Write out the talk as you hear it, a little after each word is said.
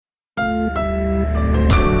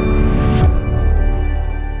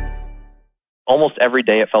almost every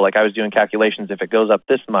day it felt like I was doing calculations. If it goes up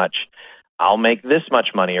this much, I'll make this much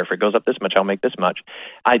money, or if it goes up this much, I'll make this much.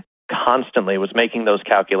 I constantly was making those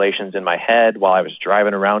calculations in my head while I was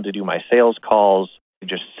driving around to do my sales calls,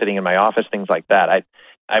 just sitting in my office, things like that.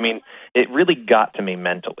 I mean, it really got to me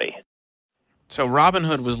mentally. So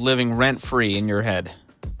Robinhood was living rent-free in your head?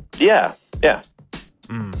 Yeah.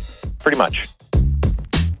 Pretty much.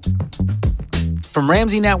 From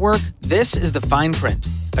Ramsey Network, this is The Fine Print,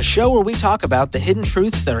 a show where we talk about the hidden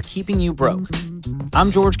truths that are keeping you broke.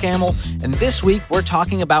 I'm George Camel, and this week we're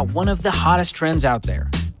talking about one of the hottest trends out there.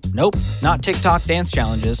 Nope, not TikTok dance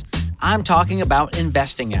challenges. I'm talking about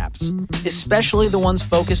investing apps, especially the ones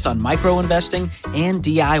focused on micro-investing and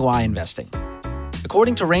DIY investing.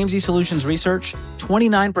 According to Ramsey Solutions research,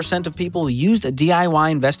 29% of people used a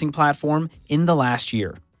DIY investing platform in the last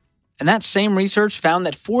year. And that same research found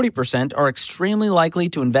that 40% are extremely likely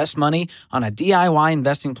to invest money on a DIY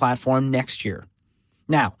investing platform next year.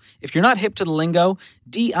 Now, if you're not hip to the lingo,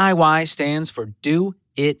 DIY stands for do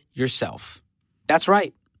it yourself. That's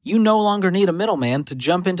right. You no longer need a middleman to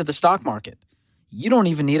jump into the stock market. You don't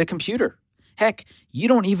even need a computer. Heck, you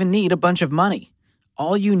don't even need a bunch of money.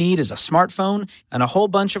 All you need is a smartphone and a whole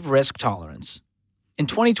bunch of risk tolerance. In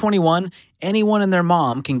 2021, anyone and their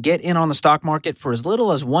mom can get in on the stock market for as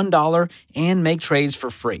little as $1 and make trades for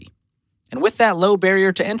free. And with that low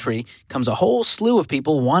barrier to entry comes a whole slew of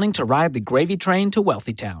people wanting to ride the gravy train to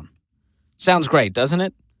Wealthy Town. Sounds great, doesn't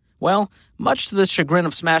it? Well, much to the chagrin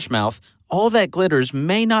of Smash Mouth, all that glitters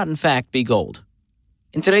may not in fact be gold.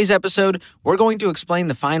 In today's episode, we're going to explain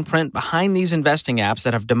the fine print behind these investing apps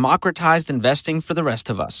that have democratized investing for the rest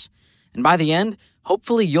of us. And by the end,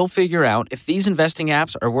 hopefully you'll figure out if these investing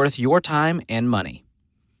apps are worth your time and money.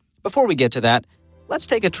 Before we get to that, let's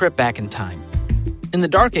take a trip back in time. In the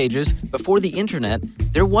dark ages, before the internet,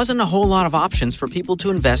 there wasn't a whole lot of options for people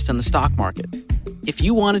to invest in the stock market. If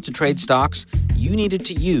you wanted to trade stocks, you needed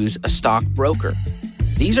to use a stock broker.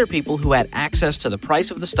 These are people who had access to the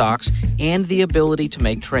price of the stocks and the ability to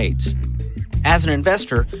make trades. As an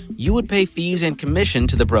investor, you would pay fees and commission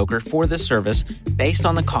to the broker for this service based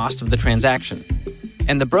on the cost of the transaction.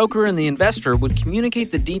 And the broker and the investor would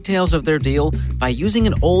communicate the details of their deal by using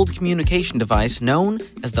an old communication device known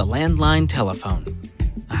as the landline telephone.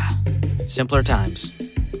 Simpler times.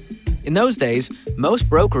 In those days, most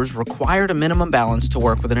brokers required a minimum balance to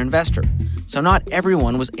work with an investor, so not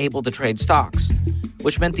everyone was able to trade stocks,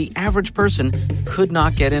 which meant the average person could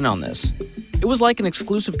not get in on this. It was like an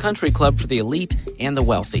exclusive country club for the elite and the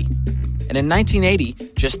wealthy. And in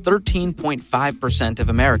 1980, just 13.5% of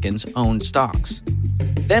Americans owned stocks.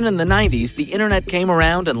 Then in the 90s, the internet came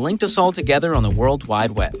around and linked us all together on the World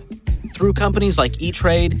Wide Web. Through companies like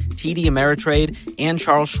E-Trade, TD Ameritrade, and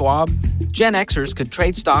Charles Schwab, Gen Xers could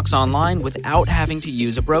trade stocks online without having to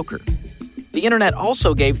use a broker. The internet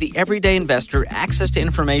also gave the everyday investor access to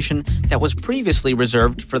information that was previously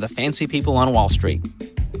reserved for the fancy people on Wall Street.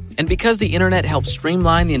 And because the internet helped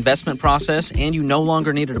streamline the investment process and you no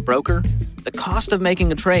longer needed a broker, the cost of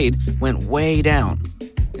making a trade went way down.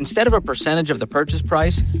 Instead of a percentage of the purchase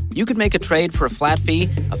price, you could make a trade for a flat fee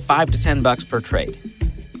of $5 to $10 per trade.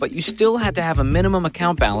 But you still had to have a minimum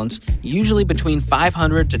account balance, usually between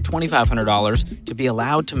 $500 to $2,500, to be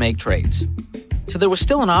allowed to make trades. So there was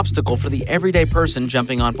still an obstacle for the everyday person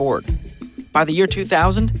jumping on board. By the year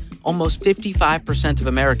 2000, almost 55% of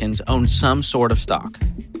Americans owned some sort of stock.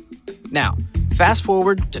 Now, fast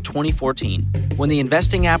forward to 2014, when the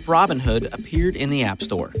investing app Robinhood appeared in the App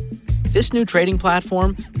Store. This new trading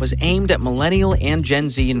platform was aimed at millennial and Gen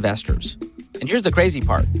Z investors. And here's the crazy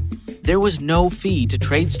part. There was no fee to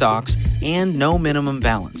trade stocks and no minimum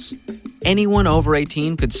balance. Anyone over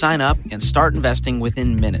 18 could sign up and start investing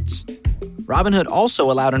within minutes. Robinhood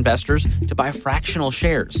also allowed investors to buy fractional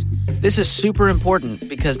shares. This is super important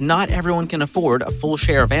because not everyone can afford a full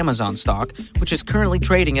share of Amazon stock, which is currently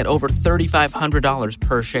trading at over $3,500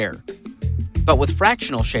 per share. But with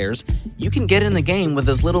fractional shares, you can get in the game with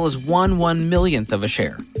as little as 1/1,000,000th of a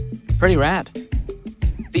share. Pretty rad.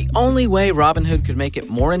 The only way Robinhood could make it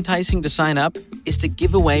more enticing to sign up is to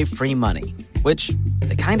give away free money, which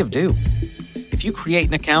they kind of do. If you create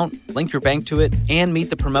an account, link your bank to it, and meet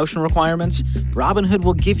the promotion requirements, Robinhood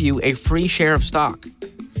will give you a free share of stock.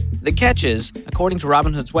 The catch is, according to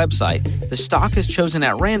Robinhood's website, the stock is chosen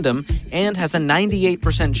at random and has a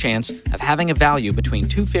 98% chance of having a value between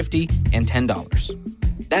 $2.50 and $10.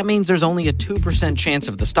 That means there's only a 2% chance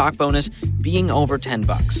of the stock bonus being over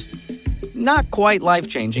 $10. Not quite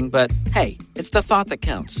life-changing, but hey, it's the thought that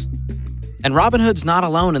counts. And Robinhood's not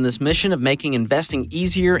alone in this mission of making investing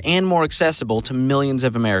easier and more accessible to millions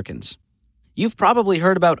of Americans. You've probably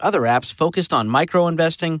heard about other apps focused on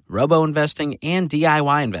micro-investing, robo-investing, and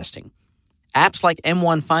DIY investing. Apps like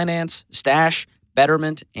M1 Finance, Stash,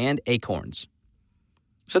 Betterment, and Acorns.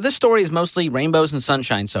 So this story is mostly rainbows and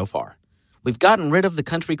sunshine so far. We've gotten rid of the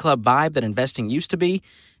country club vibe that investing used to be,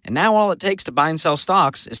 and now all it takes to buy and sell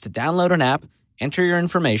stocks is to download an app, enter your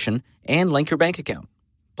information, and link your bank account.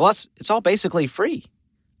 Plus, it's all basically free.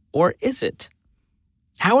 Or is it?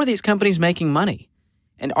 How are these companies making money?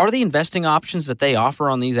 And are the investing options that they offer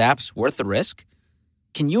on these apps worth the risk?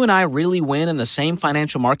 Can you and I really win in the same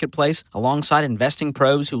financial marketplace alongside investing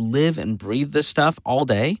pros who live and breathe this stuff all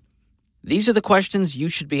day? These are the questions you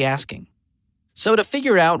should be asking. So to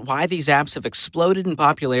figure out why these apps have exploded in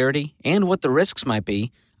popularity and what the risks might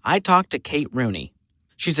be, I talked to Kate Rooney.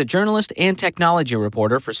 She's a journalist and technology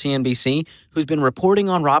reporter for CNBC who's been reporting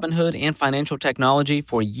on Robinhood and financial technology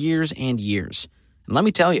for years and years. And let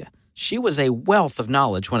me tell you, she was a wealth of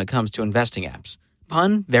knowledge when it comes to investing apps.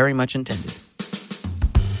 Pun very much intended.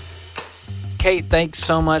 Kate, thanks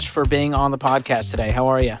so much for being on the podcast today. How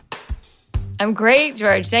are you? I'm great,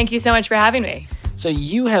 George. Thank you so much for having me. So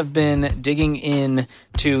you have been digging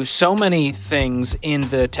into so many things in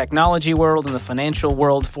the technology world and the financial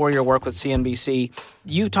world for your work with CNBC.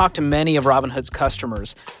 You talked to many of Robinhood's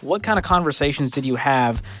customers. What kind of conversations did you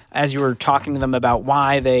have as you were talking to them about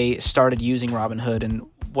why they started using Robinhood and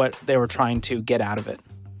what they were trying to get out of it?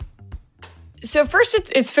 So first,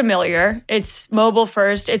 it's familiar. It's mobile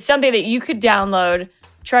first. It's something that you could download,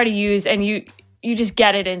 try to use, and you just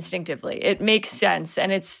get it instinctively. It makes sense,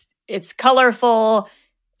 and it's colorful.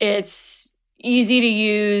 It's easy to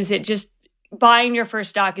use. It just buying your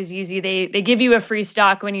first stock is easy. They give you a free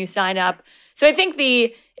stock when you sign up. So I think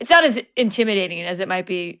it's not as intimidating as it might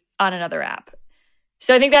be on another app.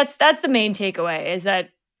 So I think that's the main takeaway, is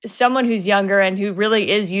that someone who's younger and who really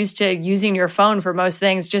is used to using your phone for most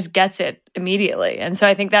things just gets it immediately. And so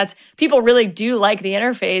I think people really do like the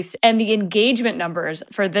interface, and the engagement numbers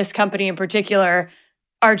for this company in particular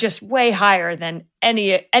are just way higher than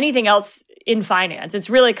anything else in finance. It's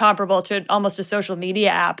really comparable to almost a social media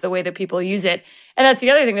app, the way that people use it. And that's the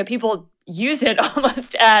other thing, that people use it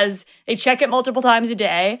almost as they check it multiple times a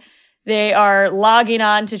day. They are logging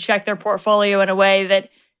on to check their portfolio in a way that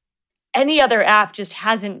any other app just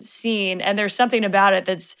hasn't seen. And there's something about it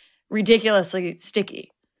that's ridiculously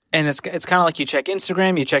sticky. And it's kind of like you check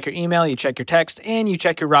Instagram, you check your email, you check your text, and you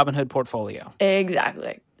check your Robinhood portfolio.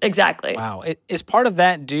 Exactly. Wow. Is part of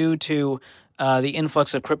that due to the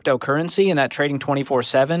influx of cryptocurrency and that trading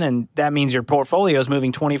 24/7? And that means your portfolio is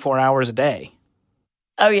moving 24 hours a day.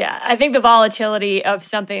 Oh, yeah. I think the volatility of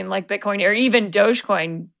something like Bitcoin or even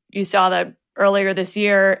Dogecoin, you saw that earlier this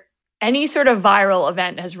year. Any sort of viral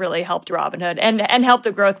event has really helped Robinhood and helped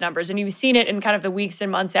the growth numbers. And you've seen it in kind of the weeks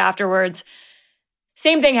and months afterwards.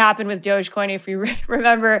 Same thing happened with Dogecoin. If you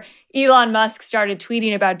remember, Elon Musk started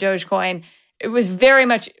tweeting about Dogecoin. It was very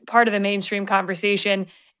much part of the mainstream conversation.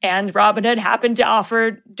 And Robinhood happened to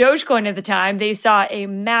offer Dogecoin at the time. They saw a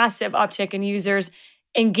massive uptick in users,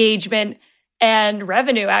 engagement, and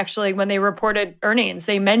revenue, actually, when they reported earnings.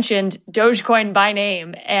 They mentioned Dogecoin by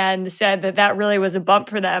name and said that really was a bump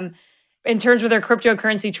for them in terms of their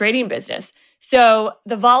cryptocurrency trading business. So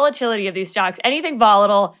the volatility of these stocks, anything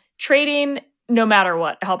volatile, trading, no matter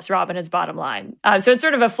what, helps Robinhood's bottom line. So it's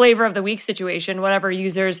sort of a flavor of the week situation. Whatever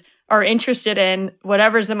users are interested in,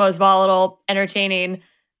 whatever's the most volatile, entertaining,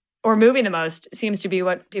 or moving the most seems to be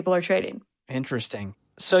what people are trading. Interesting.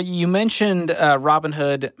 So you mentioned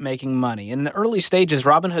Robinhood making money. In the early stages,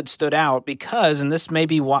 Robinhood stood out because, and this may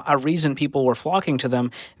be a reason people were flocking to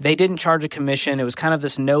them, they didn't charge a commission. It was kind of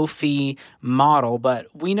this no-fee model, but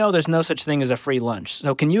we know there's no such thing as a free lunch.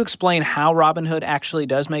 So can you explain how Robinhood actually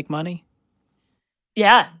does make money?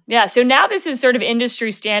 Yeah. So now this is sort of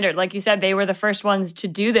industry standard. Like you said, they were the first ones to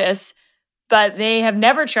do this, but they have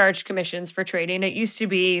never charged commissions for trading. It used to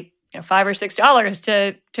be $5 or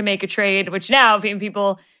 $6 to make a trade, which now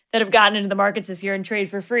people that have gotten into the markets this year and trade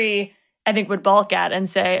for free, I think would balk at and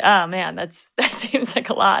say, oh man, that seems like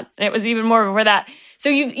a lot. And it was even more before that. So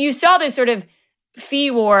you saw this sort of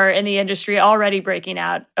fee war in the industry already breaking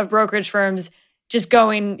out, of brokerage firms just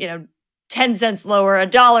going, 10 cents lower,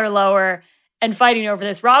 $1 lower, and fighting over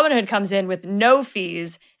this. Robinhood comes in with no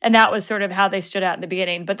fees, and that was sort of how they stood out in the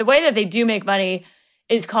beginning. But the way that they do make money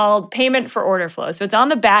is called payment for order flow. So it's on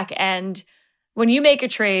the back end. When you make a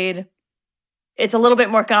trade, it's a little bit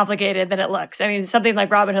more complicated than it looks. I mean, something like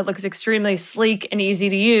Robinhood looks extremely sleek and easy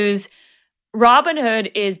to use.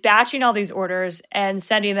 Robinhood is batching all these orders and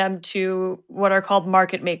sending them to what are called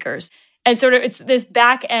market makers. And sort of it's this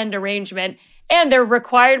back end arrangement. And they're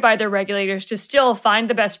required by their regulators to still find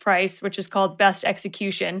the best price, which is called best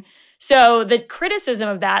execution. So the criticism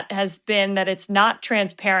of that has been that it's not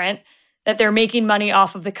transparent, that they're making money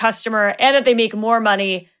off of the customer, and that they make more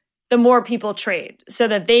money the more people trade, so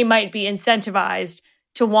that they might be incentivized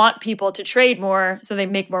to want people to trade more so they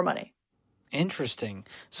make more money. Interesting.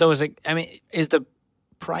 So is the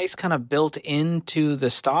price kind of built into the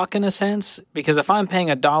stock in a sense? Because if I'm paying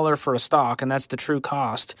 $1 for a stock and that's the true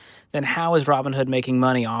cost, then how is Robinhood making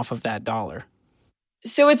money off of that dollar?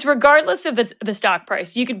 So it's regardless of the stock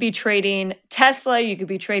price. You could be trading Tesla, you could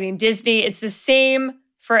be trading Disney. It's the same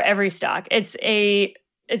for every stock. It's a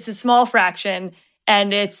small fraction,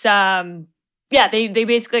 and it's they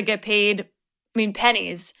basically get paid,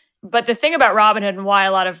 pennies. But the thing about Robinhood and why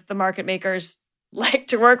a lot of the market makers like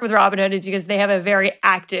to work with Robinhood is because they have a very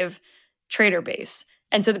active trader base.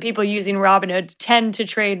 And so the people using Robinhood tend to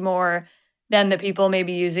trade more than the people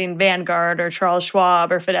maybe using Vanguard or Charles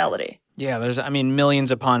Schwab or Fidelity. Yeah, there's,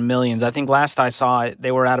 millions upon millions. I think last I saw it,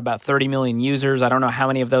 they were at about 30 million users. I don't know how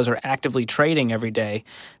many of those are actively trading every day.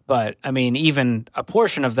 But, even a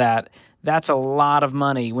portion of that, that's a lot of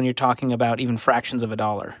money when you're talking about even fractions of a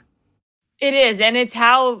dollar. It is, and it's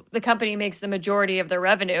how the company makes the majority of their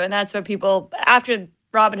revenue. And that's what people, after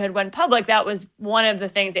Robinhood went public, that was one of the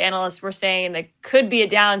things the analysts were saying that could be a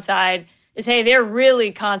downside is, hey, they're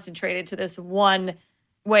really concentrated to this one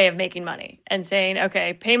way of making money and saying,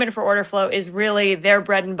 okay, payment for order flow is really their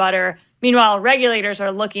bread and butter. Meanwhile, regulators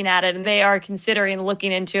are looking at it and they are considering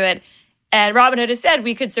looking into it. And Robinhood has said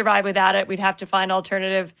we could survive without it. We'd have to find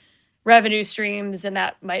alternative revenue streams, and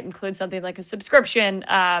that might include something like a subscription.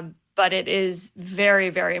 But it is very,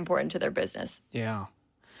 very important to their business. Yeah.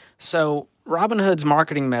 So Robinhood's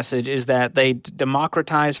marketing message is that they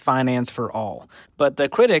democratize finance for all. But the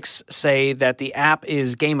critics say that the app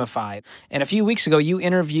is gamified. And a few weeks ago, you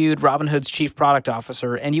interviewed Robinhood's chief product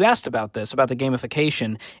officer, and you asked about this, about the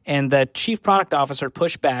gamification. And the chief product officer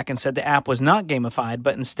pushed back and said the app was not gamified,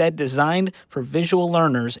 but instead designed for visual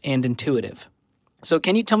learners and intuitive. So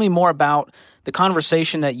can you tell me more about the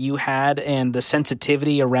conversation that you had and the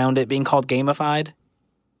sensitivity around it being called gamified?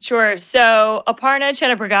 Sure. So Aparna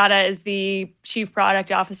Channapragada is the chief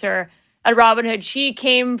product officer at Robinhood. She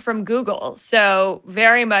came from Google, so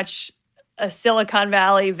very much a Silicon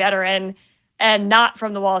Valley veteran and not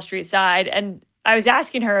from the Wall Street side. And I was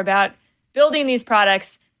asking her about building these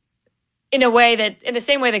products in the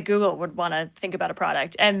same way that Google would want to think about a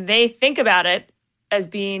product. And they think about it as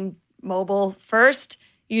being mobile first,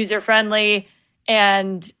 user-friendly,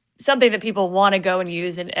 and something that people want to go and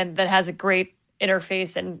use and that has a great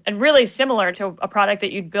interface and really similar to a product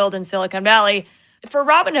that you'd build in Silicon Valley. For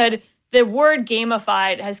Robinhood, the word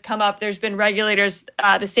gamified has come up. There's been regulators,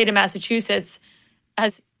 the state of Massachusetts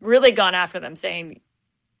has really gone after them,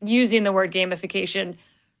 using the word gamification.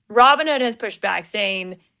 Robinhood has pushed back,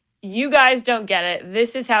 saying, you guys don't get it.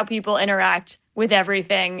 This is how people interact with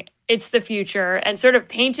everything. It's the future, and sort of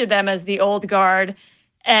painted them as the old guard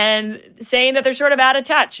and saying that they're sort of out of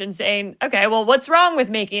touch and saying, okay, well, what's wrong with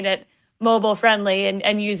making it mobile friendly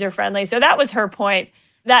and user friendly? So that was her point,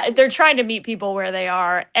 that they're trying to meet people where they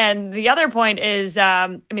are. And the other point is,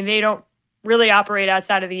 they don't really operate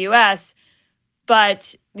outside of the US,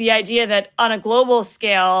 but the idea that on a global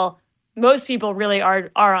scale, most people really are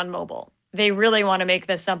on mobile. They really want to make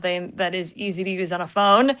this something that is easy to use on a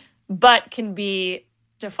phone, but can be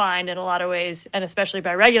defined in a lot of ways, and especially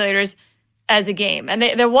by regulators, as a game.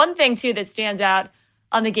 And the one thing, too, that stands out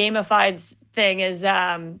on the gamified thing is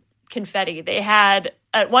confetti. They had,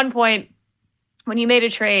 at one point, when you made a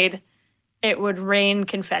trade, it would rain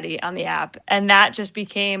confetti on the app. And that just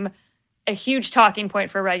became a huge talking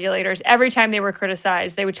point for regulators. Every time they were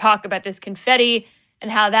criticized, they would talk about this confetti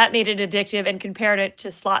and how that made it addictive and compared it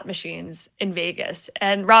to slot machines in Vegas.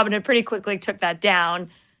 And Robinhood pretty quickly took that down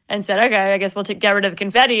and said, okay, I guess we'll get rid of the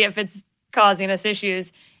confetti if it's causing us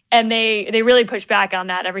issues. And they really push back on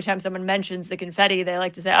that. Every time someone mentions the confetti, they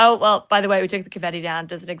like to say, oh, well, by the way, we took the confetti down. It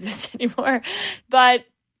doesn't exist anymore. But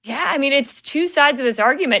yeah, it's two sides of this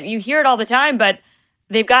argument. You hear it all the time, but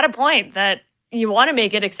they've got a point that you want to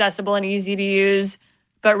make it accessible and easy to use,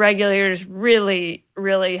 but regulators really,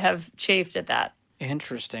 really have chafed at that.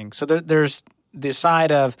 Interesting. So there's the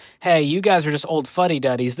side of, hey, you guys are just old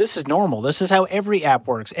fuddy-duddies. This is normal. This is how every app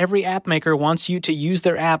works. Every app maker wants you to use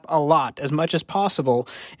their app a lot, as much as possible.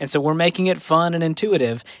 And so we're making it fun and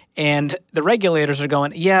intuitive. And the regulators are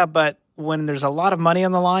going, yeah, but when there's a lot of money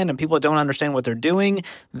on the line and people don't understand what they're doing,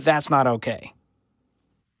 that's not okay.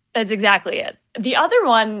 That's exactly it. The other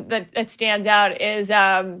one that stands out is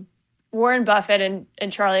Warren Buffett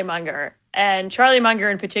and Charlie Munger. And Charlie Munger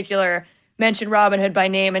in particular mentioned Robinhood by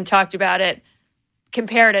name and talked about it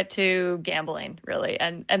compared it to gambling, really.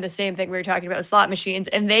 And the same thing we were talking about with slot machines.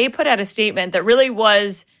 And they put out a statement that really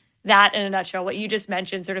was that in a nutshell, what you just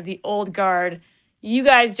mentioned, sort of the old guard. You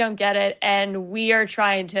guys don't get it, and we are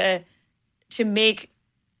trying to make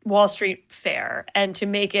Wall Street fair and to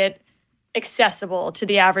make it accessible to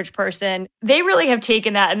the average person. They really have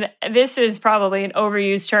taken that, and this is probably an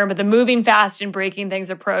overused term, but the moving fast and breaking things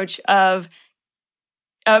approach of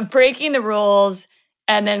breaking the rules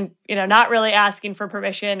and then, not really asking for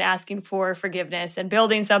permission, asking for forgiveness, and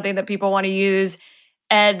building something that people want to use,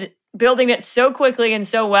 and building it so quickly and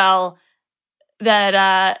so well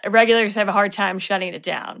that regulators have a hard time shutting it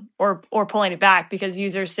down or pulling it back, because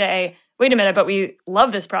users say, wait a minute, but we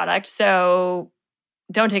love this product, so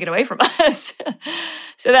don't take it away from us.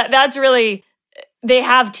 So that's really, they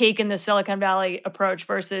have taken the Silicon Valley approach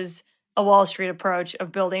versus a Wall Street approach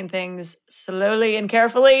of building things slowly and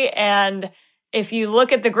carefully. And if you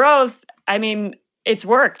look at the growth, I mean, it's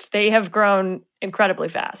worked. They have grown incredibly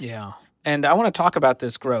fast. Yeah. And I want to talk about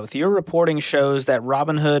this growth. Your reporting shows that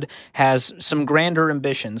Robinhood has some grander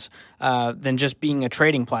ambitions than just being a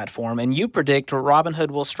trading platform. And you predict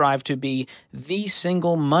Robinhood will strive to be the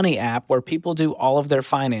single money app where people do all of their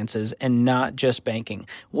finances and not just banking.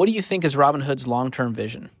 What do you think is Robinhood's long-term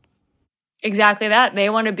vision? Exactly that.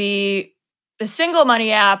 They want to be the single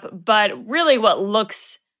money app, but really what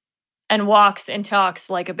looks and walks and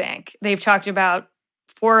talks like a bank. They've talked about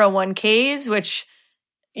 401ks, which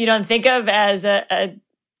you don't think of as a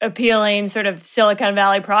appealing sort of Silicon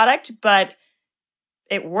Valley product, but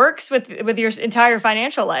it works with your entire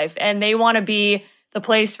financial life. And they want to be the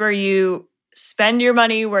place where you spend your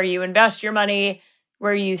money, where you invest your money,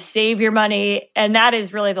 where you save your money. And that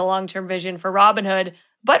is really the long-term vision for Robinhood,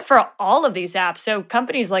 but for all of these apps. So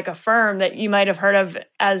companies like Affirm that you might have heard of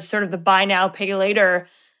as sort of the buy now, pay later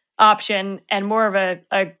option, and more of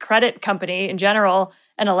a credit company in general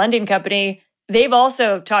and a lending company, they've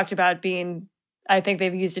also talked about being, I think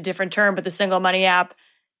they've used a different term, but the single money app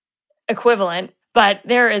equivalent. But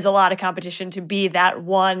there is a lot of competition to be that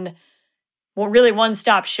one-stop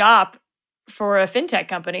shop for a fintech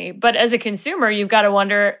company. But as a consumer, you've got to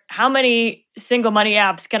wonder, how many single money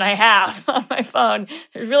apps can I have on my phone?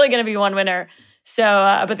 There's really going to be one winner. So,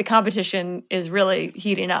 but the competition is really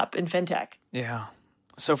heating up in fintech. Yeah.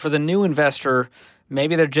 So for the new investor,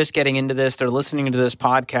 maybe they're just getting into this, they're listening to this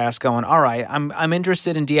podcast going, all right, I'm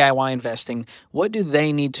interested in DIY investing. What do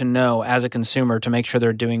they need to know as a consumer to make sure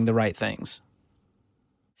they're doing the right things?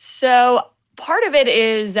 So part of it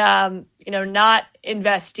is, not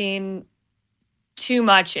investing too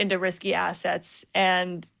much into risky assets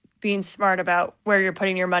and being smart about where you're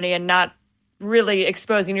putting your money and not really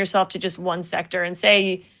exposing yourself to just one sector. And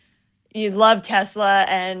say you love Tesla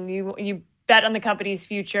and you bet on the company's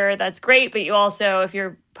future, that's great. But you also, if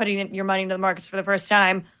you're putting your money into the markets for the first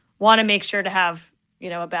time, want to make sure to have,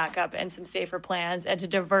 a backup and some safer plans and to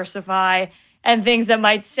diversify and things that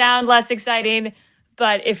might sound less exciting.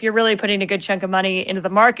 But if you're really putting a good chunk of money into the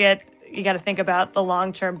market, you got to think about the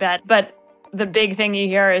long-term bet. But the big thing you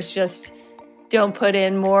hear is just don't put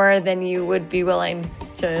in more than you would be willing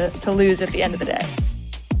to lose at the end of the day.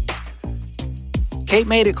 Kate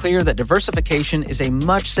made it clear that diversification is a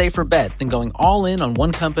much safer bet than going all in on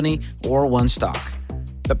one company or one stock.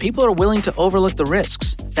 But people are willing to overlook the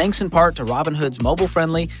risks, thanks in part to Robinhood's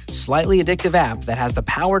mobile-friendly, slightly addictive app that has the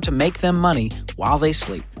power to make them money while they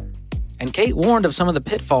sleep. And Kate warned of some of the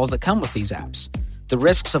pitfalls that come with these apps. The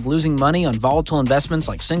risks of losing money on volatile investments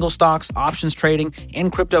like single stocks, options trading,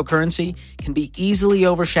 and cryptocurrency can be easily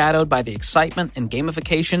overshadowed by the excitement and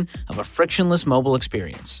gamification of a frictionless mobile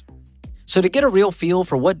experience. So to get a real feel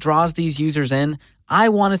for what draws these users in, I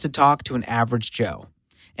wanted to talk to an average Joe.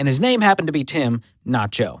 And his name happened to be Tim,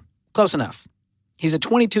 not Joe. Close enough. He's a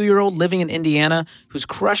 22-year-old living in Indiana who's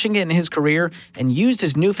crushing it in his career and used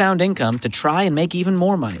his newfound income to try and make even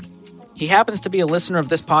more money. He happens to be a listener of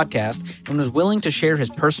this podcast and was willing to share his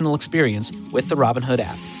personal experience with the Robinhood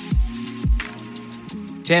app.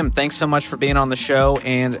 Tim, thanks so much for being on the show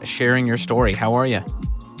and sharing your story. How are you?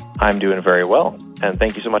 I'm doing very well, and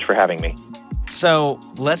thank you so much for having me. So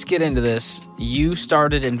let's get into this. You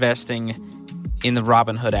started investing in the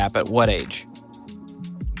Robinhood app at what age?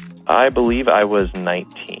 I believe I was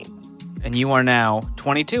 19. And you are now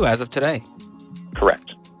 22 as of today?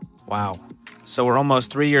 Correct. Wow. So we're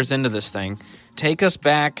almost 3 years into this thing. Take us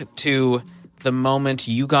back to the moment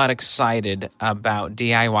you got excited about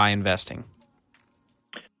DIY investing.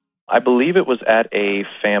 I believe it was at a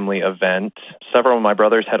family event. Several of my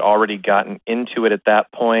brothers had already gotten into it at that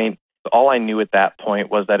point. All I knew at that point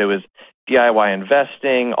was that it was DIY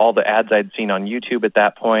investing. All the ads I'd seen on YouTube at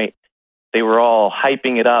that point, they were all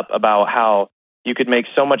hyping it up about how You could make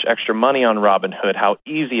so much extra money on Robinhood, how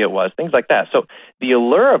easy it was, things like that. So the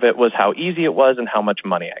allure of it was how easy it was and how much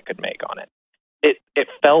money I could make on it. It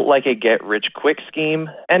felt like a get-rich-quick scheme.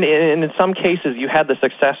 And in some cases, you had the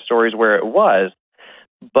success stories where it was.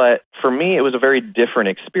 But for me, it was a very different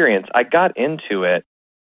experience. I got into it,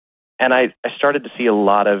 and I started to see a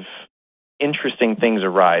lot of interesting things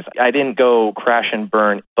arise. I didn't go crash and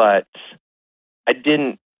burn, but I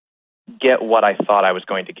didn't get what I thought I was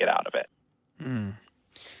going to get out of it.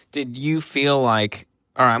 Did you feel like,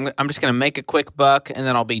 all right, I'm just going to make a quick buck and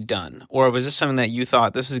then I'll be done? Or was this something that you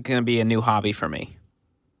thought, this is going to be a new hobby for me?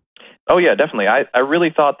 Oh, yeah, definitely. I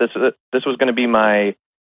really thought this was going to be my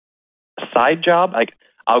side job. Like,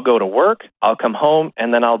 I'll go to work, I'll come home,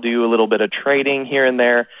 and then I'll do a little bit of trading here and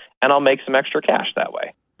there, and I'll make some extra cash that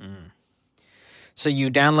way. So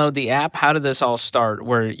you download the app. How did this all start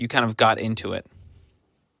where you kind of got into it?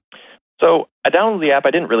 So I downloaded the app.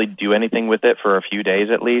 I didn't really do anything with it for a few days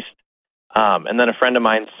at least. And then a friend of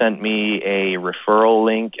mine sent me a referral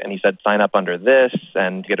link, and he said, sign up under this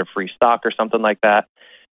and get a free stock or something like that.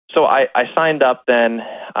 So I signed up then,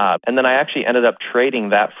 and then I actually ended up trading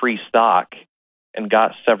that free stock and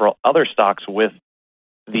got several other stocks with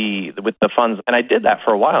the funds. And I did that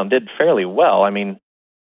for a while and did fairly well. I mean,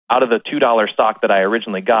 out of the $2 stock that I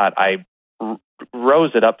originally got, I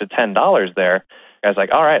rose it up to $10 there. I was like,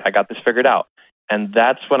 all right, I got this figured out. And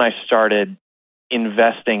that's when I started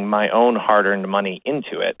investing my own hard-earned money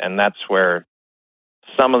into it. And that's where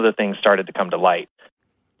some of the things started to come to light.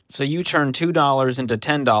 So you turned $2 into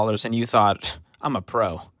 $10 and you thought, I'm a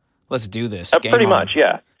pro. Let's do this. Pretty much,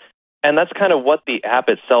 yeah. And that's kind of what the app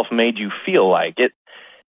itself made you feel like.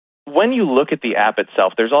 When you look at the app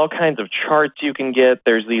itself, there's all kinds of charts you can get.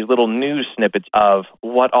 There's these little news snippets of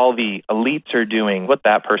what all the elites are doing, what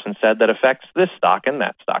that person said that affects this stock and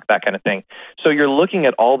that stock, that kind of thing. So you're looking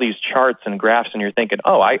at all these charts and graphs and you're thinking,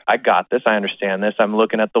 oh, I got this. I understand this. I'm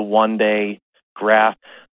looking at the one-day graph,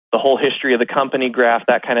 the whole history of the company graph,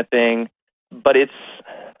 that kind of thing. But it's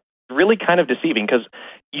really kind of deceiving because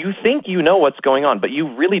you think you know what's going on, but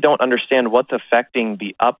you really don't understand what's affecting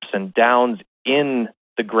the ups and downs in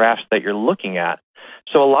the graphs that you're looking at.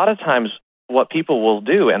 So a lot of times what people will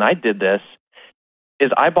do, and I did this,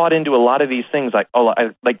 is I bought into a lot of these things like,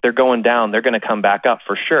 like they're going down, they're going to come back up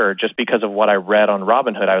for sure, just because of what I read on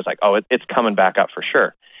Robinhood. I was like, oh, it's coming back up for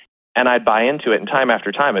sure. And I'd buy into it, and time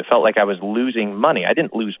after time, it felt like I was losing money. I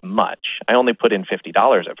didn't lose much. I only put in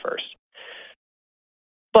 $50 at first.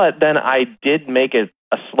 But then I did make a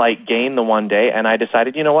slight gain the one day, and I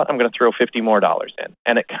decided, you know what, I'm going to throw $50 more in.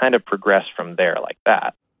 And it kind of progressed from there like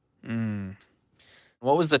that.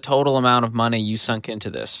 What was the total amount of money you sunk into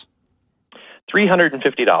this?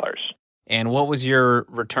 $350. And what was your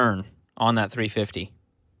return on that $350?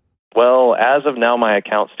 Well, as of now, my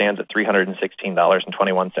account stands at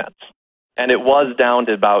 $316.21. And it was down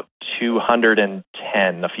to about $210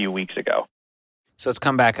 a few weeks ago. So it's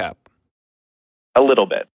come back up? A little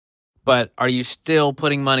bit. But are you still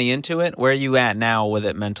putting money into it? Where are you at now with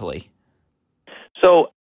it mentally?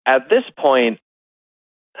 So at this point,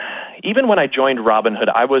 even when I joined Robinhood,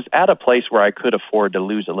 I was at a place where I could afford to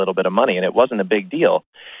lose a little bit of money, and it wasn't a big deal.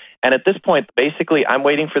 And at this point, basically, I'm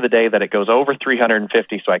waiting for the day that it goes over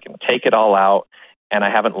 350 so I can take it all out, and I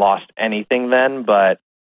haven't lost anything then. But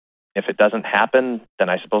if it doesn't happen, then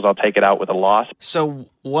I suppose I'll take it out with a loss. So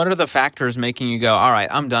what are the factors making you go, all right,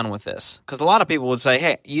 I'm done with this? Because a lot of people would say,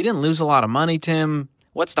 hey, you didn't lose a lot of money, Tim.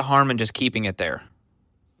 What's the harm in just keeping it there?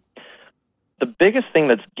 The biggest thing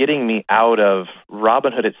that's getting me out of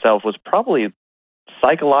Robinhood itself was probably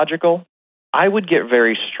psychological. I would get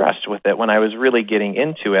very stressed with it when I was really getting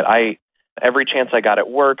into it. Every chance I got at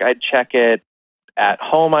work, I'd check it. At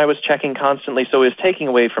home, I was checking constantly. So it was taking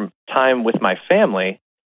away from time with my family.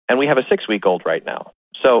 And we have a 6-week-old right now.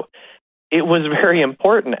 So it was very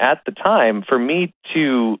important at the time for me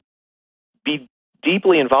to be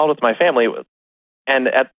deeply involved with my family. And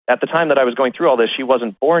at the time that I was going through all this, she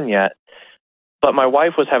wasn't born yet. But my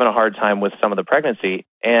wife was having a hard time with some of the pregnancy.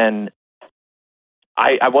 And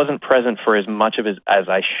I wasn't present for as much of it as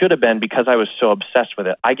I should have been because I was so obsessed with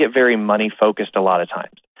it. I get very money-focused a lot of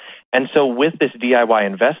times. And so with this DIY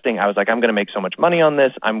investing, I was like, I'm going to make so much money on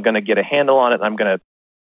this. I'm going to get a handle on it. And I'm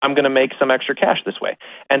going to make some extra cash this way.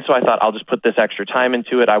 And so I thought, I'll just put this extra time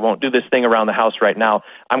into it. I won't do this thing around the house right now.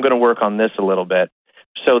 I'm going to work on this a little bit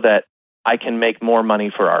so that I can make more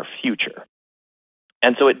money for our future.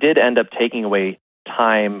 And so it did end up taking away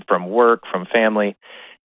time from work, from family.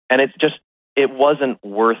 And it wasn't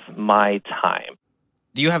worth my time.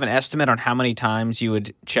 Do you have an estimate on how many times you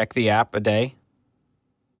would check the app a day?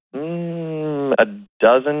 A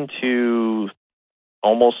dozen to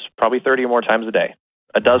almost probably 30 or more times a day.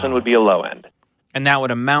 A dozen would be a low end. And that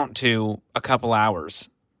would amount to a couple hours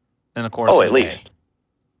in the course of Oh, the day.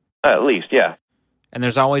 At least, yeah. And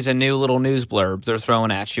there's always a new little news blurb they're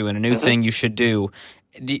throwing at you and a new thing you should do.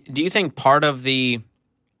 Do you think part of the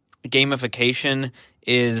gamification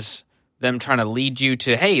is them trying to lead you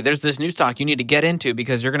to, hey, there's this new stock you need to get into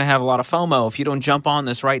because you're going to have a lot of FOMO if you don't jump on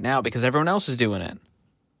this right now because everyone else is doing it?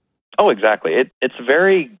 Oh, exactly. It's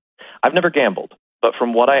very, I've never gambled, but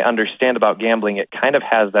from what I understand about gambling, it kind of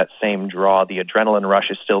has that same draw. The adrenaline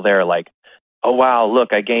rush is still there, like, oh, wow,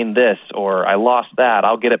 look, I gained this, or I lost that,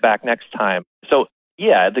 I'll get it back next time. So,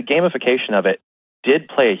 yeah, the gamification of it did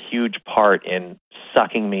play a huge part in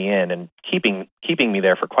sucking me in and keeping me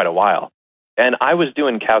there for quite a while. And I was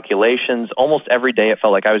doing calculations almost every day. It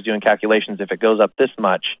felt like I was doing calculations. If it goes up this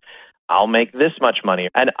much, I'll make this much money.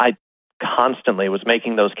 And I constantly was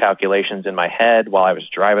making those calculations in my head while I was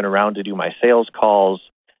driving around to do my sales calls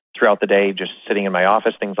throughout the day, just sitting in my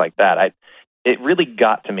office, things like that. It really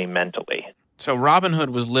got to me mentally. So Robinhood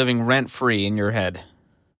was living rent-free in your head?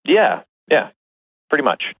 Yeah, pretty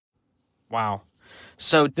much. Wow.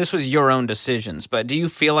 So this was your own decisions, but do you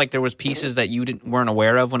feel like there was pieces that you weren't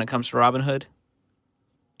aware of when it comes to Robinhood?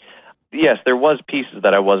 Yes, there was pieces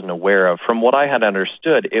that I wasn't aware of. From what I had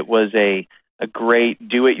understood, it was a great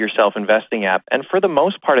do-it-yourself investing app, and for the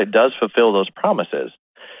most part, it does fulfill those promises.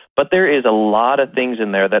 But there is a lot of things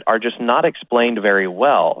in there that are just not explained very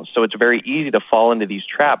well, so it's very easy to fall into these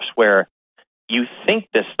traps where you think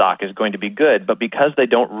this stock is going to be good, but because they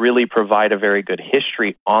don't really provide a very good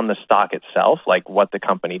history on the stock itself, like what the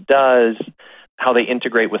company does, how they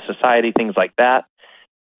integrate with society, things like that,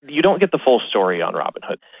 you don't get the full story on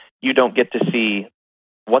Robinhood. You don't get to see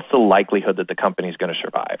what's the likelihood that the company is going to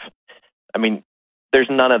survive. I mean, there's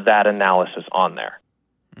none of that analysis on there.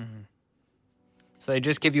 Mm-hmm. So they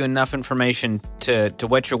just give you enough information to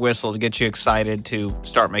wet your whistle to get you excited to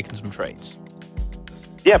start making some trades.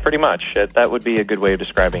 Yeah, pretty much. That would be a good way of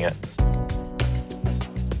describing it.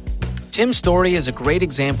 Tim's story is a great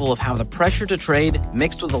example of how the pressure to trade,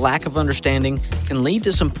 mixed with a lack of understanding, can lead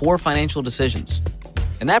to some poor financial decisions.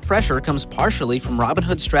 And that pressure comes partially from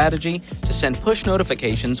Robinhood's strategy to send push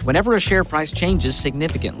notifications whenever a share price changes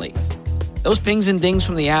significantly. Those pings and dings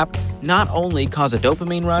from the app not only cause a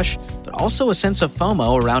dopamine rush, but also a sense of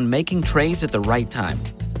FOMO around making trades at the right time.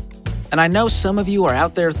 And I know some of you are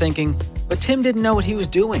out there thinking, but Tim didn't know what he was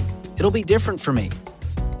doing. It'll be different for me.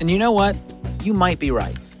 And you know what? You might be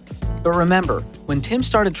right. But remember, when Tim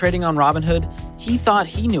started trading on Robinhood, he thought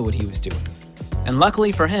he knew what he was doing. And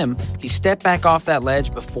luckily for him, he stepped back off that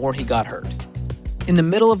ledge before he got hurt. In the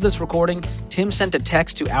middle of this recording, Tim sent a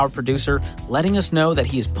text to our producer letting us know that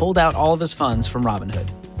he has pulled out all of his funds from Robinhood.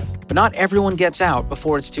 But not everyone gets out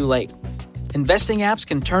before it's too late. Investing apps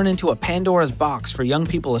can turn into a Pandora's box for young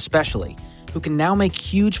people especially, who can now make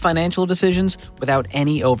huge financial decisions without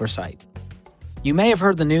any oversight. You may have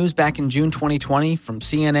heard the news back in June 2020 from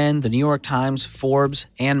CNN, the New York Times, Forbes,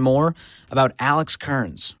 and more about Alex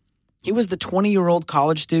Kearns. He was the 20-year-old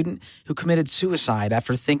college student who committed suicide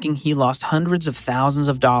after thinking he lost hundreds of thousands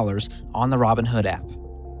of dollars on the Robinhood app.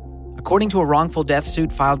 According to a wrongful death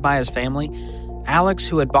suit filed by his family, Alex,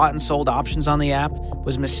 who had bought and sold options on the app,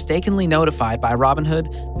 was mistakenly notified by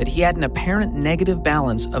Robinhood that he had an apparent negative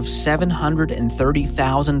balance of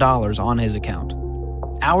 $730,000 on his account.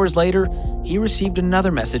 Hours later, he received another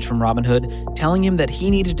message from Robinhood telling him that he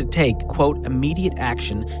needed to take, quote, immediate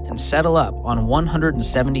action and settle up on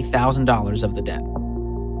 $170,000 of the debt.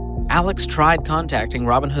 Alex tried contacting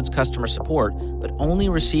Robinhood's customer support, but only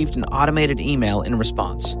received an automated email in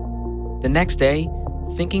response. The next day,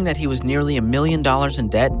 thinking that he was nearly $1 million in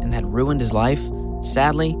debt and had ruined his life,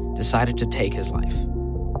 sadly decided to take his life.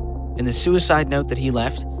 In the suicide note that he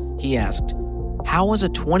left, he asked, how was a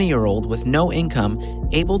 20-year-old with no income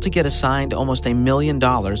able to get assigned almost $1 million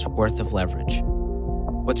worth of leverage?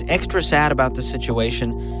 What's extra sad about this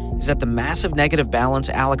situation is that the massive negative balance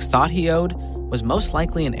Alex thought he owed was most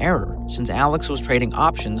likely an error, since Alex was trading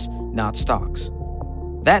options, not stocks.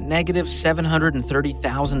 That negative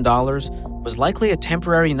 $730,000 was likely a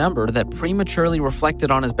temporary number that prematurely reflected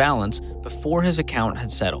on his balance before his account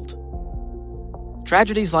had settled.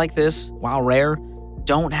 Tragedies like this, while rare,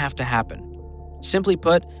 don't have to happen. Simply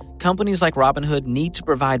put, companies like Robinhood need to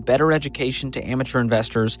provide better education to amateur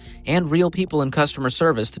investors and real people in customer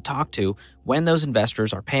service to talk to when those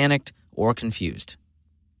investors are panicked or confused.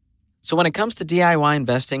 So when it comes to DIY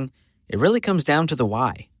investing, it really comes down to the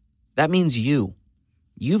why. That means you.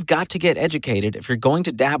 You've got to get educated if you're going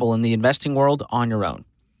to dabble in the investing world on your own.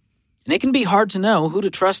 And it can be hard to know who to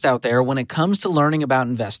trust out there when it comes to learning about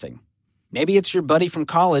investing. Maybe it's your buddy from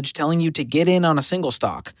college telling you to get in on a single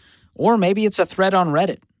stock. Or maybe it's a thread on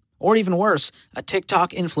Reddit. Or even worse, a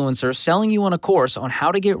TikTok influencer selling you on a course on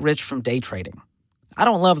how to get rich from day trading. I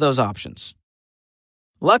don't love those options.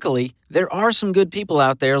 Luckily, there are some good people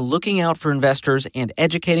out there looking out for investors and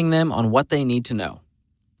educating them on what they need to know.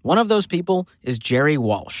 One of those people is Jerry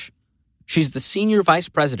Walsh. She's the Senior Vice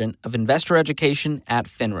President of Investor Education at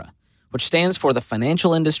FINRA, which stands for the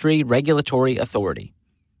Financial Industry Regulatory Authority.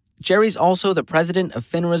 Jerry's also the president of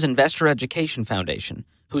FINRA's Investor Education Foundation,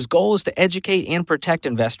 whose goal is to educate and protect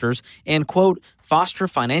investors and, quote, foster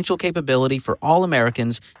financial capability for all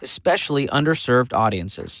Americans, especially underserved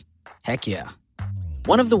audiences. Heck yeah.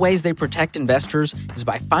 One of the ways they protect investors is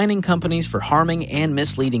by fining companies for harming and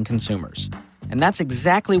misleading consumers. And that's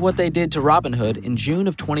exactly what they did to Robinhood in June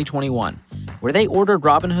of 2021, where they ordered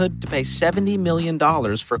Robinhood to pay $70 million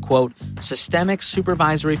for, quote, systemic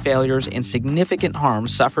supervisory failures and significant harm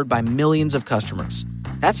suffered by millions of customers.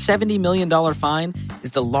 That $70 million fine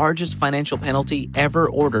is the largest financial penalty ever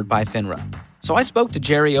ordered by FINRA. So I spoke to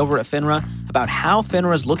Jerry over at FINRA about how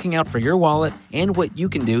FINRA is looking out for your wallet and what you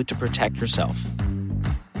can do to protect yourself.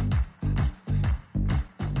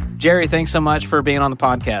 Jerry, thanks so much for being on the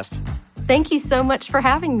podcast. Thank you so much for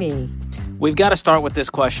having me. We've got to start with this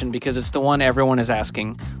question because it's the one everyone is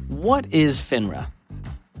asking. What is FINRA?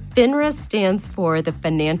 FINRA stands for the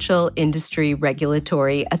Financial Industry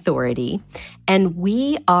Regulatory Authority, and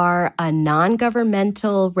we are a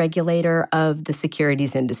non-governmental regulator of the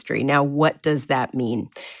securities industry. Now, what does that mean?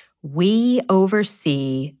 We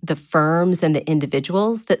oversee the firms and the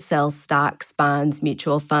individuals that sell stocks, bonds,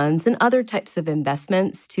 mutual funds, and other types of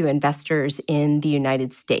investments to investors in the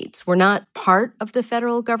United States. We're not part of the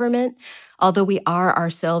federal government, although we are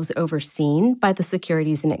ourselves overseen by the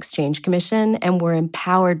Securities and Exchange Commission, and we're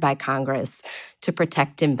empowered by Congress to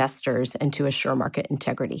protect investors and to assure market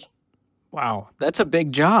integrity. Wow, that's a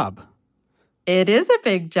big job. It is a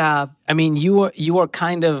big job. I mean, you are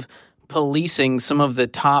kind of policing some of the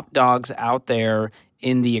top dogs out there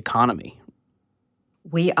in the economy.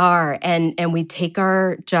 We are, and we take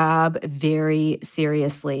our job very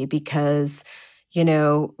seriously because, you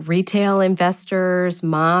know, retail investors,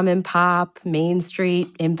 mom and pop, Main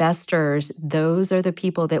Street investors, those are the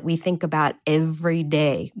people that we think about every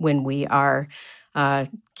day when we are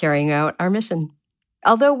carrying out our mission.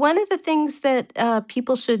 Although one of the things that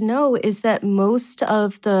people should know is that most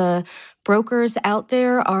of the brokers out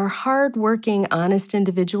there are hardworking, honest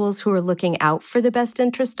individuals who are looking out for the best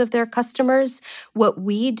interest of their customers. What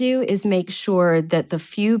we do is make sure that the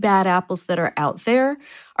few bad apples that are out there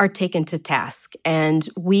are taken to task. And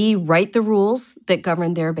we write the rules that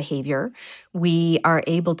govern their behavior. We are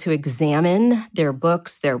able to examine their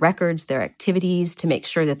books, their records, their activities to make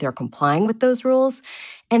sure that they're complying with those rules.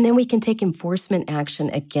 And then we can take enforcement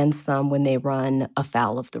action against them when they run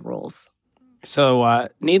afoul of the rules. So,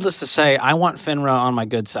 needless to say, I want FINRA on my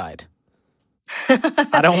good side.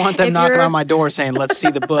 I don't want them knocking on my door saying, let's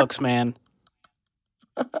see the books, man.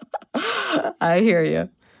 I hear you.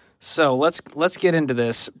 So let's get into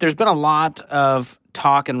this. There's been a lot of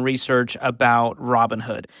talk and research about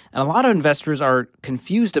Robinhood, and a lot of investors are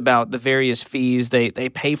confused about the various fees they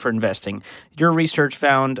pay for investing. Your research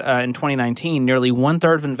found in 2019, nearly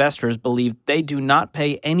one-third of investors believe they do not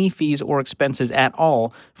pay any fees or expenses at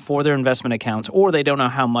all for their investment accounts, or they don't know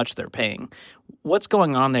how much they're paying. What's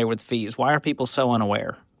going on there with fees? Why are people so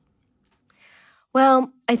unaware?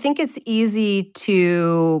 Well, I think it's easy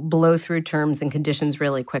to blow through terms and conditions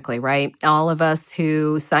really quickly, right? All of us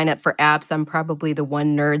who sign up for apps, I'm probably the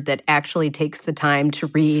one nerd that actually takes the time to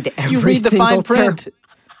read every You read the fine print. term.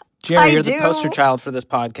 Jerry, you're the poster child for this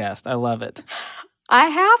podcast. I love it. I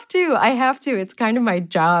have to. It's kind of my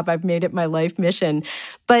job. I've made it my life mission.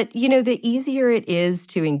 But, you know, the easier it is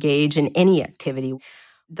to engage in any activity,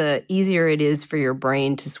 the easier it is for your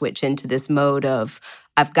brain to switch into this mode of,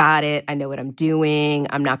 I've got it. I know what I'm doing.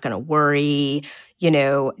 I'm not going to worry. You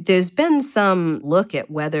know, there's been some look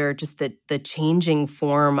at whether just the changing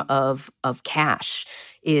form of cash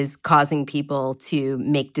is causing people to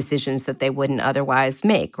make decisions that they wouldn't otherwise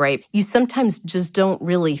make, right? You sometimes just don't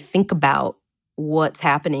really think about what's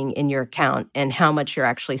happening in your account and how much you're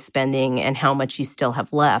actually spending and how much you still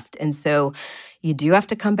have left. And so you do have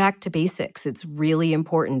to come back to basics. It's really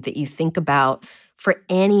important that you think about, for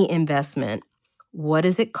any investment, what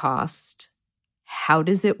does it cost? How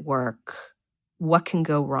does it work? What can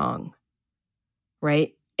go wrong?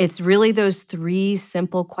 Right? It's really those three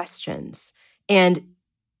simple questions. And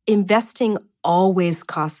investing always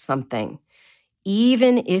costs something.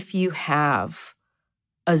 Even if you have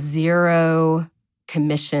a zero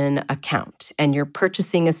commission account and you're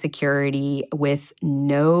purchasing a security with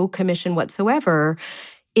no commission whatsoever,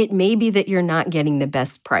 it may be that you're not getting the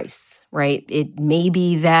best price, right? It may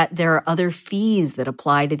be that there are other fees that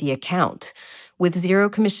apply to the account. With zero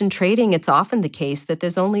commission trading, it's often the case that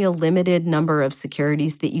there's only a limited number of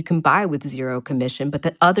securities that you can buy with zero commission, but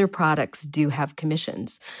that other products do have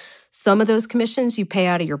commissions. Some of those commissions you pay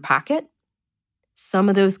out of your pocket. Some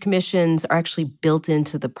of those commissions are actually built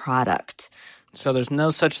into the product. So there's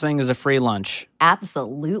no such thing as a free lunch.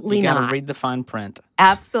 Absolutely not. You got to read the fine print.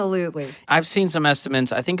 Absolutely. I've seen some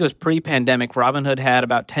estimates. I think it was pre-pandemic. Robinhood had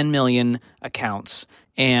about 10 million accounts.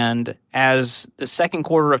 And as the second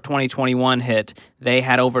quarter of 2021 hit, they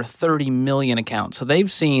had over 30 million accounts. So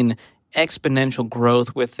they've seen exponential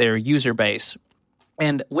growth with their user base.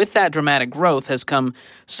 And with that dramatic growth has come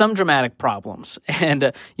some dramatic problems.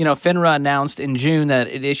 And, FINRA announced in June that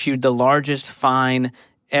it issued the largest fine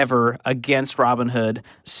ever against Robinhood,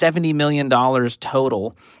 $70 million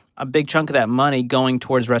total. A big chunk of that money going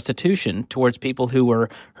towards restitution, towards people who were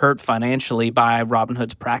hurt financially by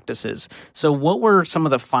Robinhood's practices. So what were some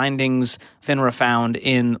of the findings FINRA found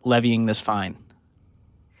in levying this fine?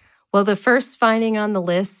 Well, the first finding on the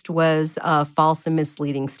list was false and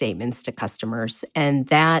misleading statements to customers. And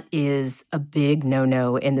that is a big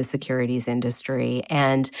no-no in the securities industry.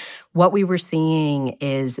 And what we were seeing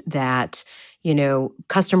is that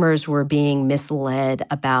customers were being misled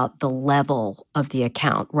about the level of the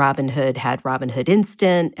account. Robinhood had Robinhood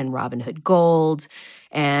Instant and Robinhood Gold,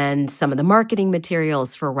 and some of the marketing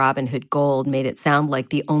materials for Robinhood Gold made it sound like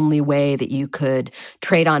the only way that you could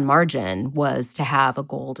trade on margin was to have a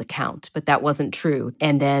gold account, but that wasn't true.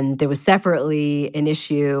 And then there was separately an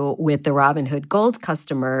issue with the Robinhood Gold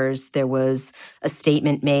customers. There was a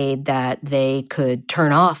statement made that they could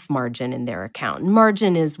turn off margin in their account.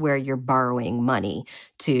 Margin is where you're borrowing money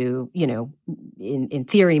to, in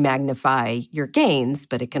theory, magnify your gains,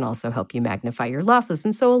 but it can also help you magnify your losses.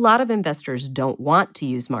 And so a lot of investors don't want to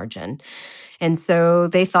use margin. And so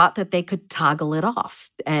they thought that they could toggle it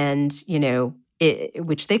off, and,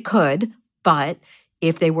 which they could, but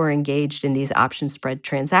if they were engaged in these option spread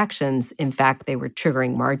transactions, in fact, they were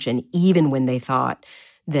triggering margin even when they thought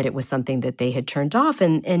that it was something that they had turned off.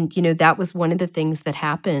 And that was one of the things that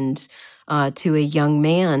happened to a young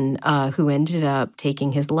man who ended up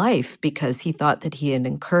taking his life because he thought that he had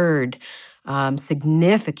incurred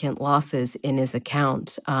significant losses in his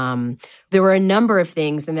account. There were a number of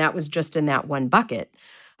things, and that was just in that one bucket.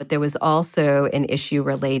 But there was also an issue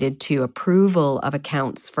related to approval of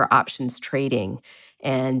accounts for options trading.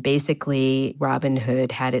 And basically,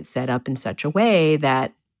 Robinhood had it set up in such a way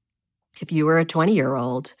that if you were a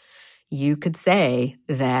 20-year-old, you could say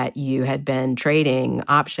that you had been trading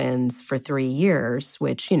options for 3 years,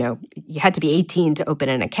 which, you had to be 18 to open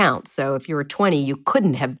an account. So if you were 20, you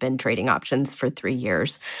couldn't have been trading options for 3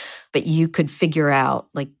 years, but you could figure out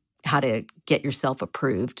how to get yourself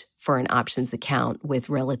approved for an options account with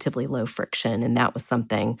relatively low friction. And that was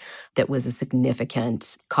something that was a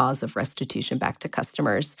significant cause of restitution back to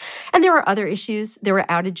customers. And there were other issues. There were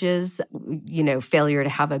outages, failure to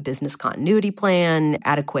have a business continuity plan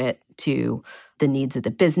adequate to the needs of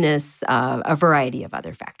the business, a variety of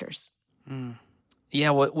other factors.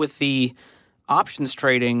 Yeah, with the options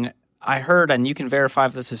trading, I heard, and you can verify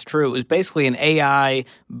if this is true, it was basically an AI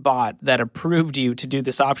bot that approved you to do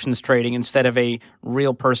this options trading instead of a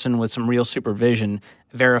real person with some real supervision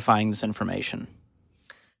verifying this information.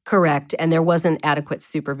 Correct. And there wasn't adequate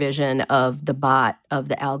supervision of the bot, of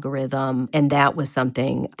the algorithm, and that was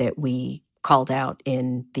something that we called out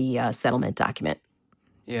in the settlement document.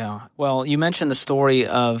 Yeah. Well, you mentioned the story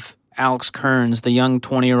of Alex Kearns, the young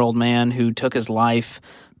 20-year-old man who took his life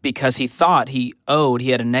because he thought he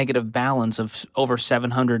had a negative balance of over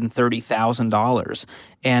 $730,000.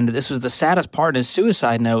 And this was the saddest part. In his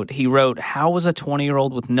suicide note, he wrote, "How was a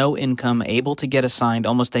 20-year-old with no income able to get assigned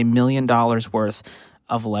almost $1 million worth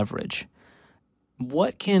of leverage?"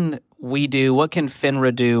 What can we do? What can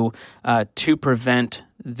FINRA do to prevent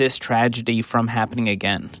this tragedy from happening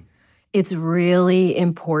again? It's really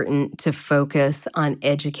important to focus on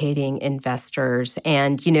educating investors.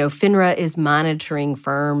 And, FINRA is monitoring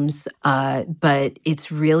firms, but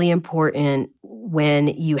it's really important when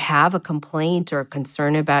you have a complaint or a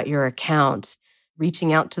concern about your account,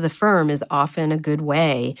 reaching out to the firm is often a good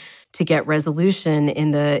way to get resolution.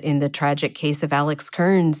 In the tragic case of Alex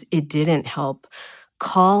Kearns, it didn't help.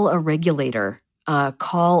 Call a regulator,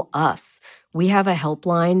 call us. We have a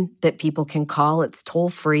helpline that people can call. It's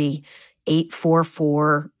toll-free,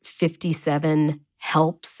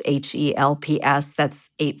 844-57-HELPS, HELPS. That's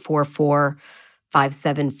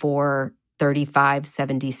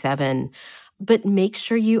 844-574-3577. but make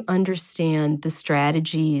sure you understand the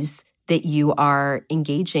strategies that you are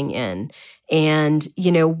engaging in. And,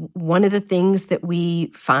 one of the things that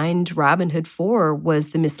we fined Robinhood for was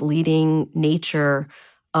the misleading nature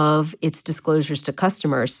of its disclosures to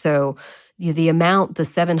customers. So the amount, the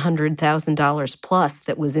 $700,000 plus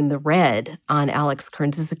that was in the red on Alex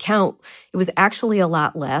Kearns' account, it was actually a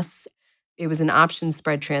lot less. It was an option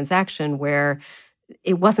spread transaction where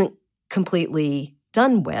it wasn't completely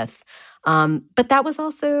done with. But that was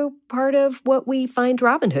also part of what we fined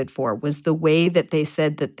Robinhood for, was the way that they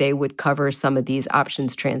said that they would cover some of these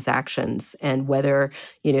options transactions and whether,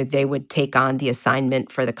 they would take on the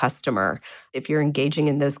assignment for the customer. If you're engaging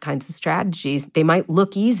in those kinds of strategies, they might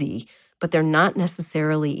look easy, but they're not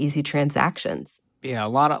necessarily easy transactions. Yeah, a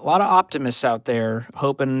lot of optimists out there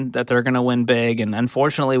hoping that they're going to win big, and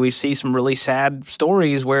unfortunately, we see some really sad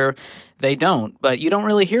stories where they don't. But you don't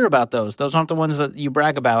really hear about those. Those aren't the ones that you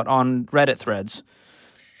brag about on Reddit threads.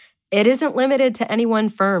 It isn't limited to any one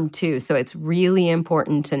firm, too. So it's really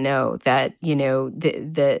important to know that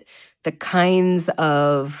the kinds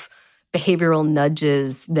of behavioral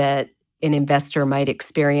nudges that an investor might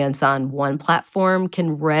experience on one platform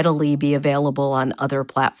can readily be available on other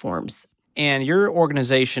platforms. And your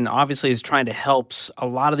organization obviously is trying to help a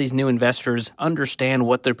lot of these new investors understand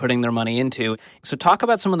what they're putting their money into. So talk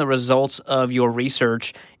about some of the results of your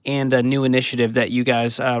research and a new initiative that you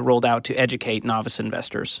guys rolled out to educate novice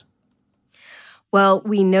investors. Well,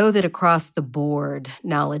 we know that across the board,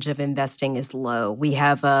 knowledge of investing is low. We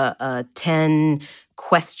have a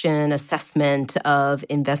 10-question assessment of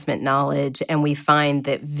investment knowledge, and we find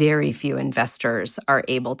that very few investors are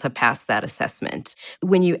able to pass that assessment.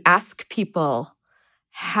 When you ask people,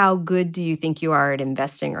 how good do you think you are at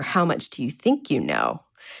investing, or how much do you think you know,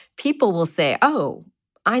 people will say, oh,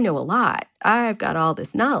 I know a lot. I've got all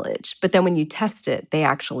this knowledge. But then when you test it, they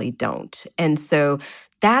actually don't. And so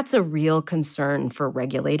that's a real concern for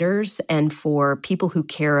regulators and for people who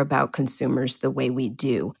care about consumers the way we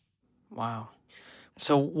do. Wow.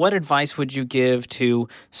 So what advice would you give to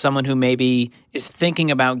someone who maybe is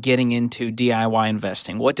thinking about getting into DIY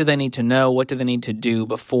investing? What do they need to know? What do they need to do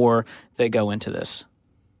before they go into this?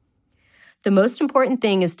 The most important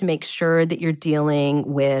thing is to make sure that you're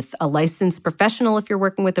dealing with a licensed professional if you're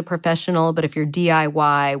working with a professional, but if you're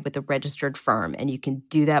DIY, with a registered firm, and you can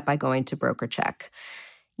do that by going to BrokerCheck.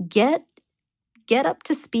 Get up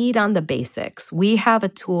to speed on the basics. We have a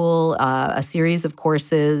tool, a series of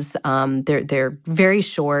courses. They're very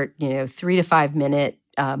short, 3 to 5 minute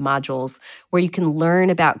modules where you can learn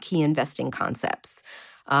about key investing concepts.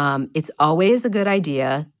 It's always a good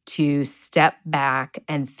idea to step back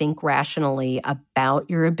and think rationally about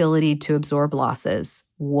your ability to absorb losses.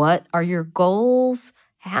 What are your goals?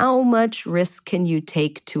 How much risk can you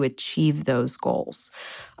take to achieve those goals?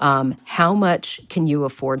 How much can you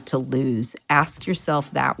afford to lose? Ask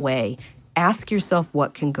yourself that way. Ask yourself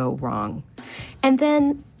what can go wrong. And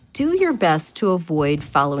then do your best to avoid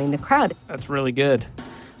following the crowd. That's really good.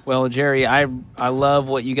 Well, Jerry, I love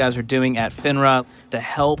what you guys are doing at FINRA to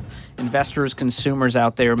help investors, consumers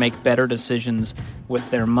out there make better decisions with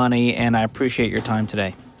their money, and I appreciate your time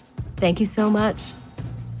today. Thank you so much.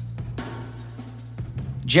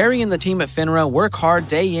 Jerry and the team at FINRA work hard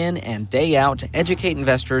day in and day out to educate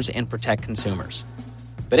investors and protect consumers.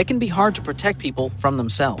 But it can be hard to protect people from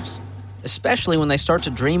themselves, especially when they start to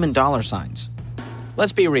dream in dollar signs.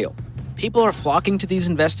 Let's be real. People are flocking to these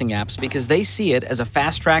investing apps because they see it as a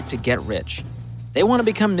fast track to get rich. They want to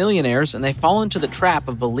become millionaires, and they fall into the trap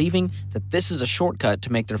of believing that this is a shortcut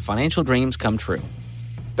to make their financial dreams come true.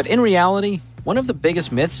 But in reality, one of the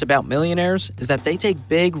biggest myths about millionaires is that they take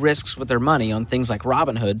big risks with their money on things like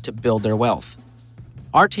Robinhood to build their wealth.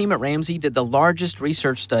 Our team at Ramsey did the largest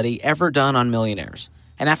research study ever done on millionaires.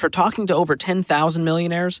 And after talking to over 10,000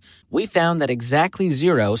 millionaires, we found that exactly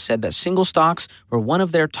 0 said that single stocks were one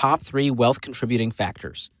of their top 3 wealth contributing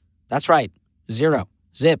factors. That's right, 0,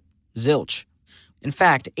 zip, zilch. In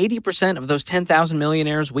fact, 80% of those 10,000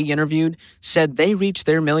 millionaires we interviewed said they reached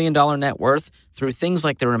their $1 million net worth through things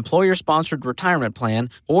like their employer-sponsored retirement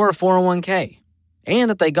plan or a 401k,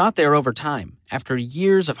 and that they got there over time after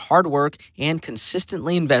years of hard work and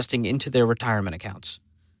consistently investing into their retirement accounts.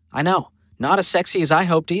 I know, not as sexy as I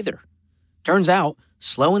hoped either. Turns out,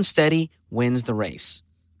 slow and steady wins the race.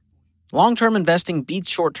 Long-term investing beats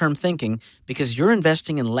short-term thinking because you're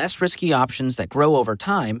investing in less risky options that grow over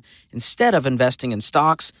time instead of investing in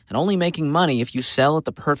stocks and only making money if you sell at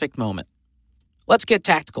the perfect moment. Let's get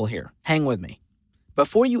tactical here. Hang with me.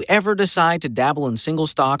 Before you ever decide to dabble in single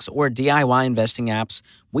stocks or DIY investing apps,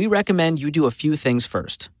 we recommend you do a few things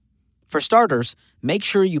first. For starters, make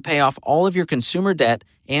sure you pay off all of your consumer debt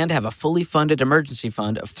and have a fully funded emergency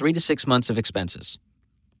fund of 3 to 6 months of expenses.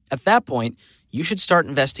 At that point, you should start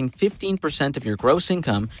investing 15% of your gross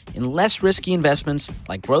income in less risky investments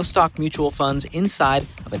like growth stock mutual funds inside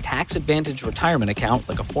of a tax-advantaged retirement account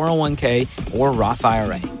like a 401k or Roth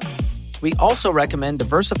IRA. We also recommend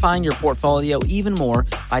diversifying your portfolio even more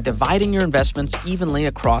by dividing your investments evenly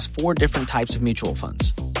across 4 different types of mutual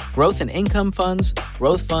funds: growth and income funds,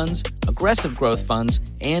 growth funds, aggressive growth funds,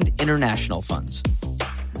 and international funds.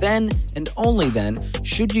 Then, and only then,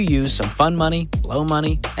 should you use some fun money, blow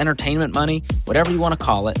money, entertainment money, whatever you want to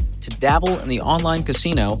call it, to dabble in the online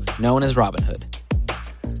casino known as Robinhood.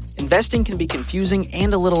 Investing can be confusing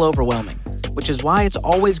and a little overwhelming, which is why it's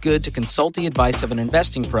always good to consult the advice of an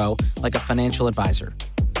investing pro like a financial advisor.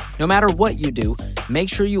 No matter what you do, make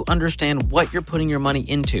sure you understand what you're putting your money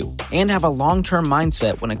into and have a long-term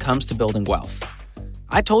mindset when it comes to building wealth.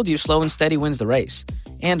 I told you slow and steady wins the race.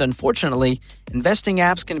 And unfortunately, investing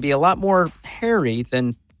apps can be a lot more hairy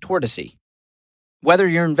than tortoisey. Whether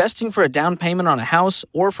you're investing for a down payment on a house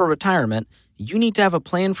or for retirement, you need to have a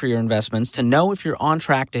plan for your investments to know if you're on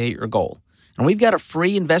track to hit your goal. And we've got a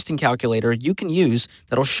free investing calculator you can use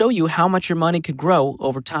that'll show you how much your money could grow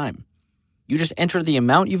over time. You just enter the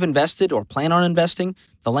amount you've invested or plan on investing,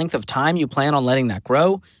 the length of time you plan on letting that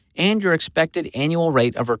grow, and your expected annual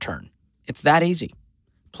rate of return. It's that easy.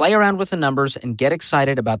 Play around with the numbers and get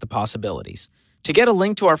excited about the possibilities. To get a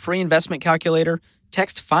link to our free investment calculator,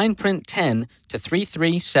 text FinePrint10 to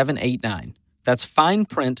 33789. That's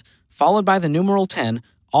FinePrint followed by the numeral 10,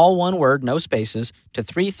 all one word, no spaces, to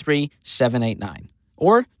 33789.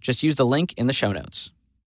 Or just use the link in the show notes.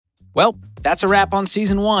 Well, that's a wrap on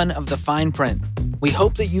Season 1 of The Fine Print. We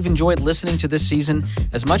hope that you've enjoyed listening to this season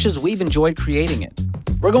as much as we've enjoyed creating it.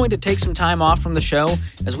 We're going to take some time off from the show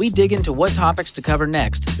as we dig into what topics to cover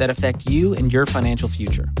next that affect you and your financial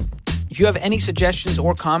future. If you have any suggestions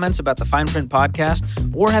or comments about the Fine Print podcast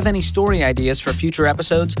or have any story ideas for future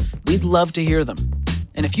episodes, we'd love to hear them.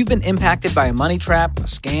 And if you've been impacted by a money trap, a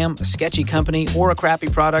scam, a sketchy company, or a crappy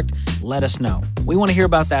product, let us know. We want to hear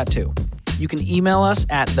about that too. You can email us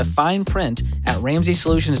at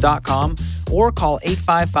thefineprint@ramseysolutions.com or call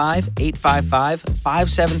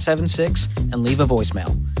 855-855-5776 and leave a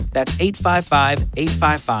voicemail. That's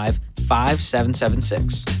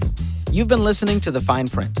 855-855-5776. You've been listening to The Fine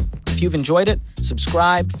Print. If you've enjoyed it,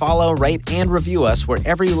 subscribe, follow, rate, and review us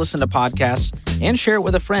wherever you listen to podcasts, and share it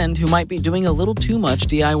with a friend who might be doing a little too much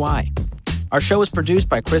DIY. Our show is produced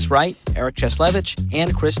by Chris Wright, Eric Cheslevich,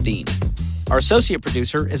 and Chris Dean. Our associate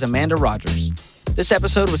producer is Amanda Rogers. This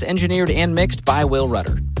episode was engineered and mixed by Will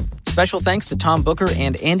Rudder. Special thanks to Tom Booker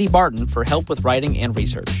and Andy Barton for help with writing and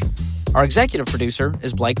research. Our executive producer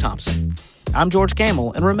is Blake Thompson. I'm George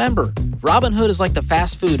Camel, and remember, Robinhood is like the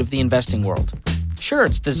fast food of the investing world. Sure,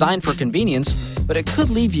 it's designed for convenience, but it could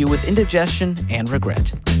leave you with indigestion and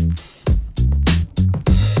regret.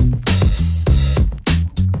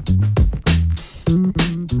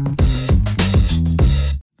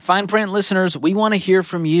 Fine Print listeners, we want to hear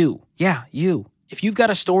from you. Yeah, you. If you've got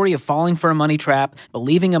a story of falling for a money trap,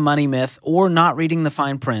 believing a money myth, or not reading the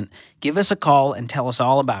fine print, give us a call and tell us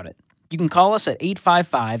all about it. You can call us at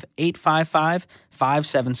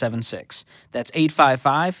 855-855-5776. That's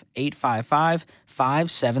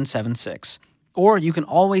 855-855-5776. Or you can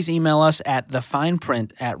always email us at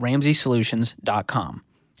thefineprint@ramseysolutions.com.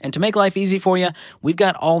 And to make life easy for you, we've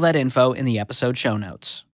got all that info in the episode show notes.